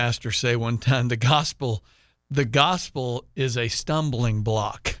my pastor say one time, the gospel is a stumbling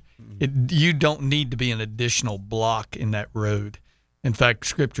block. You don't need to be an additional block in that road. In fact,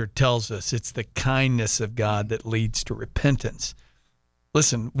 Scripture tells us it's the kindness of God that leads to repentance.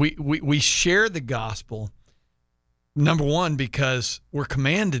 Listen, we share the gospel, number one, because we're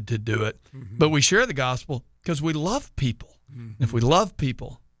commanded to do it, but we share the gospel because we love people. If we love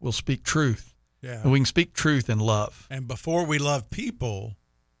people, we'll speak truth. Yeah. And we can speak truth in love. And before we love people,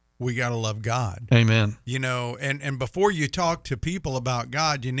 we got to love God. Amen. And before you talk to people about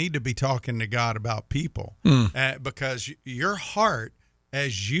God, you need to be talking to God about people. Because your heart,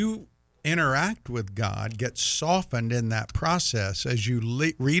 as you interact with God, gets softened in that process as you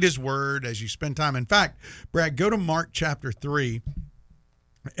read his word, as you spend time. In fact, Brad, go to Mark chapter 3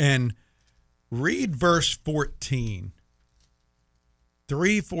 and read verse 14.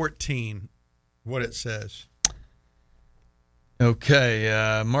 3:14, what it says.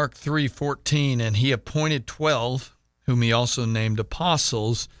 Okay, Mark 3:14, and he appointed 12, whom he also named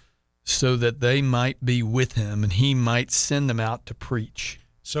apostles, so that they might be with him, and he might send them out to preach.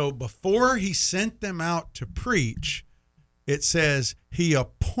 So before he sent them out to preach, it says he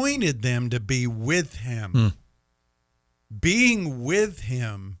appointed them to be with him. Being with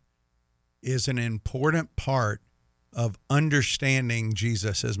him is an important part of understanding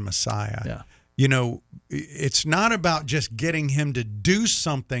Jesus as Messiah. Yeah. It's not about just getting him to do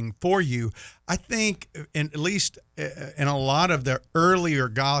something for you. I think, at least in a lot of the earlier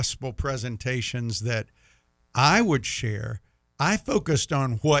gospel presentations that I would share, I focused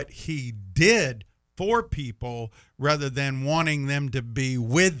on what he did for people rather than wanting them to be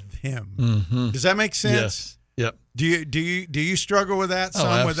with him. Mm-hmm. Does that make sense? Yes. Yep. Do you struggle with that?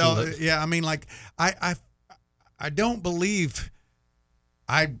 Absolutely. Yeah. I mean, like I don't believe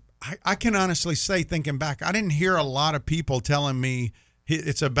I can honestly say, thinking back, I didn't hear a lot of people telling me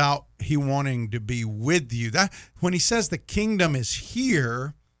it's about he wanting to be with you. That when he says the kingdom is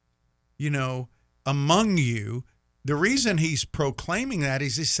here, among you, the reason he's proclaiming that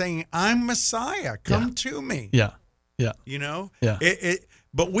is he's saying, I'm Messiah. Come to me. Yeah. Yeah. Yeah.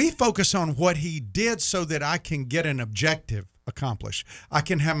 But we focus on what he did so that I can get an objective accomplished. I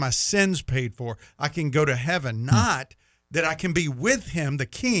can have my sins paid for. I can go to heaven, not that I can be with him, the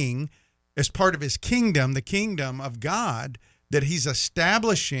king, as part of his kingdom, the kingdom of God that he's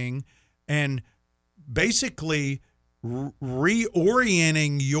establishing, and basically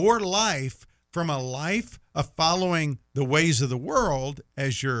reorienting your life from a life of following the ways of the world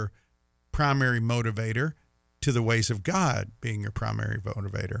as your primary motivator to the ways of God being your primary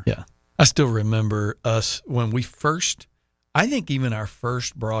motivator. Yeah. I still remember us when we first, I think even our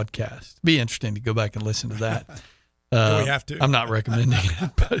first broadcast. It'd be interesting to go back and listen to that. Do we have to? I'm not recommending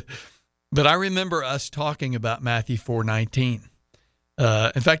it, but I remember us talking about Matthew 4:19.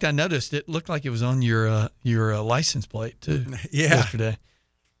 In fact, I noticed it looked like it was on your license plate too. Yesterday.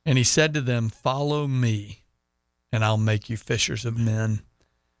 And he said to them, "Follow me, and I'll make you fishers of men."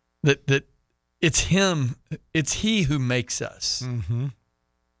 That it's him, it's he who makes us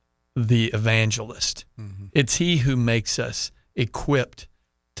the evangelist. Mm-hmm. It's he who makes us equipped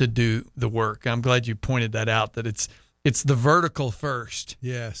to do the work. I'm glad you pointed that out, that it's the vertical first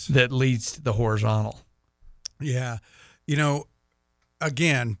that leads to the horizontal. Yeah.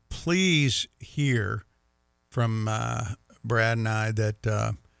 Again, please hear from Brad and I that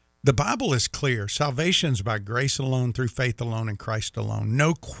the Bible is clear. Salvation's by grace alone, through faith alone, in Christ alone.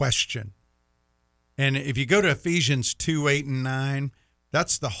 No question. And if you go to Ephesians 2:8 and 9,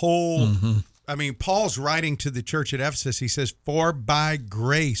 that's the whole, I mean, Paul's writing to the church at Ephesus. He says, for by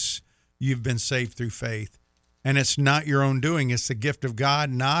grace you've been saved through faith. And it's not your own doing. It's the gift of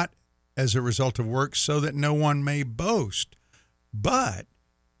God, not as a result of works, so that no one may boast. But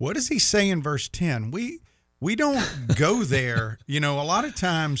what does he say in verse 10? We don't go there. A lot of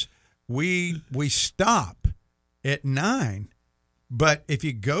times we stop at 9. But if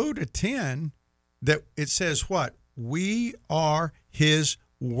you go to 10, that it says what? We are his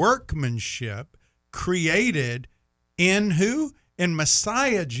workmanship, created in who? In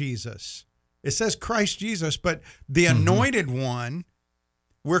Messiah Jesus. It says Christ Jesus, but the anointed one,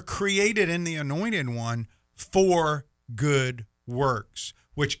 we're created in the anointed one for good works,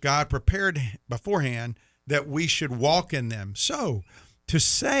 which God prepared beforehand that we should walk in them. So to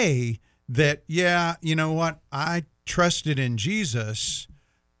say that, yeah, you know what, I trusted in Jesus,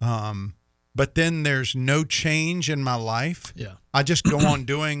 but then there's no change in my life. Yeah. I just go on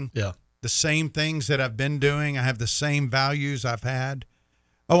doing the same things that I've been doing. I have the same values I've had.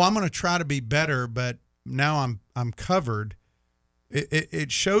 Oh, I'm going to try to be better, but now I'm covered.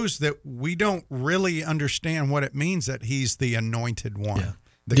 It shows that we don't really understand what it means that he's the anointed one,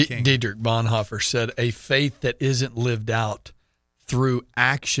 the king. Dietrich Bonhoeffer said, a faith that isn't lived out through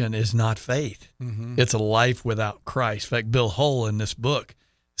action is not faith. Mm-hmm. It's a life without Christ. In fact, Bill Hull in this book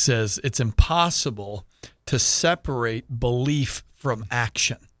says it's impossible to separate belief from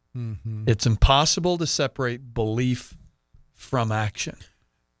action. Mm-hmm. It's impossible to separate belief from action.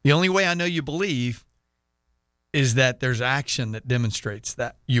 The only way I know you believe is that there's action that demonstrates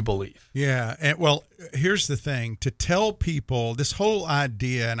that you believe. Yeah. And well, here's the thing, to tell people this whole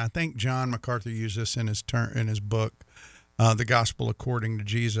idea, and I think John MacArthur used this in his book, The Gospel According to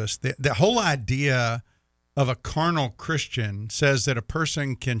Jesus. The whole idea of a carnal Christian says that a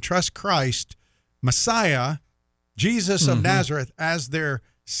person can trust Christ, Messiah, Jesus of Nazareth, as their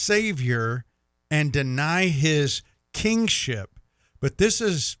Savior and deny his kingship. But this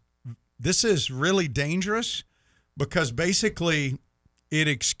is really dangerous, because basically it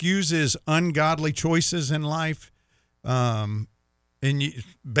excuses ungodly choices in life. And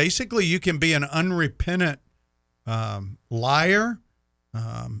basically you can be an unrepentant liar.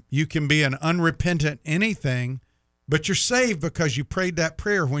 You can be an unrepentant anything, but you're saved because you prayed that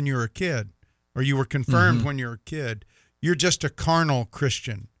prayer when you were a kid, or you were confirmed when you were a kid. You're just a carnal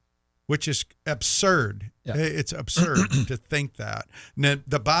Christian, which is absurd. Yeah. It's absurd to think that. Now,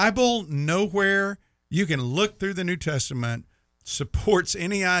 the Bible, nowhere, you can look through the New Testament, supports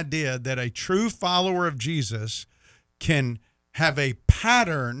any idea that a true follower of Jesus can have a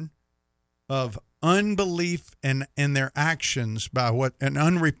pattern of unbelief in their actions and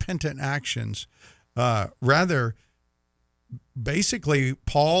unrepentant actions. Rather, basically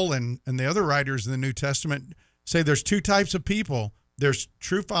Paul and the other writers in the New Testament say there's two types of people. There's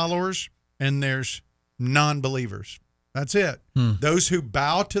true followers and there's non-believers. That's it. Those who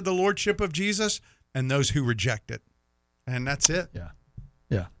bow to the lordship of Jesus and those who reject it. And that's it. Yeah.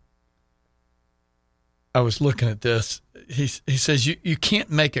 I was looking at this. He says you can't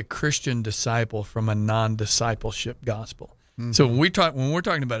make a Christian disciple from a non-discipleship gospel. So when we're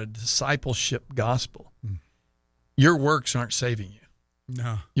talking about a discipleship gospel, your works aren't saving you.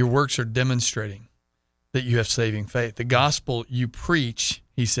 No. Your works are demonstrating that you have saving faith. The gospel you preach,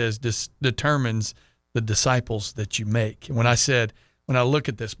 he says, determines the disciples that you make. And when I look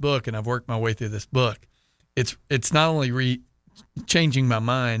at this book and I've worked my way through this book, it's not only changing my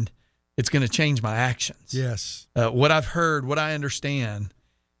mind, it's going to change my actions. Yes. What I've heard, what I understand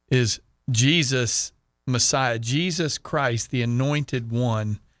is Jesus, Messiah, Jesus Christ, the anointed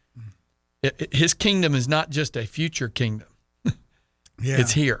one. His kingdom is not just a future kingdom.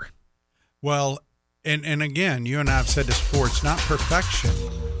 It's here. Well, and again, you and I have said this before, it's not perfection,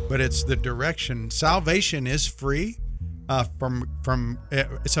 but it's the direction. Salvation is free.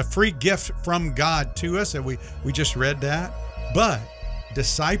 It's a free gift from God to us, and we just read that. But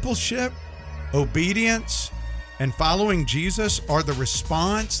discipleship, obedience, and following Jesus are the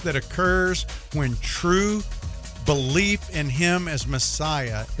response that occurs when true belief in Him as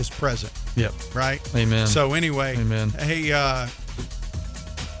Messiah is present. Yep. Right? Amen. So anyway, amen. Hey,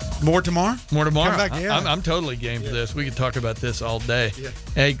 more tomorrow? More tomorrow. Come back, yeah. I'm totally game for this. We could talk about this all day. Yeah.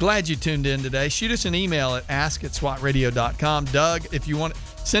 Hey, glad you tuned in today. Shoot us an email at ask@swatradio.com. Doug, if you want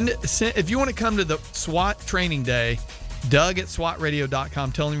if you want to come to the SWAT training day,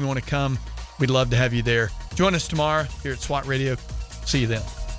 Doug@swatradio.com. Tell him you want to come. We'd love to have you there. Join us tomorrow here at SWAT Radio. See you then.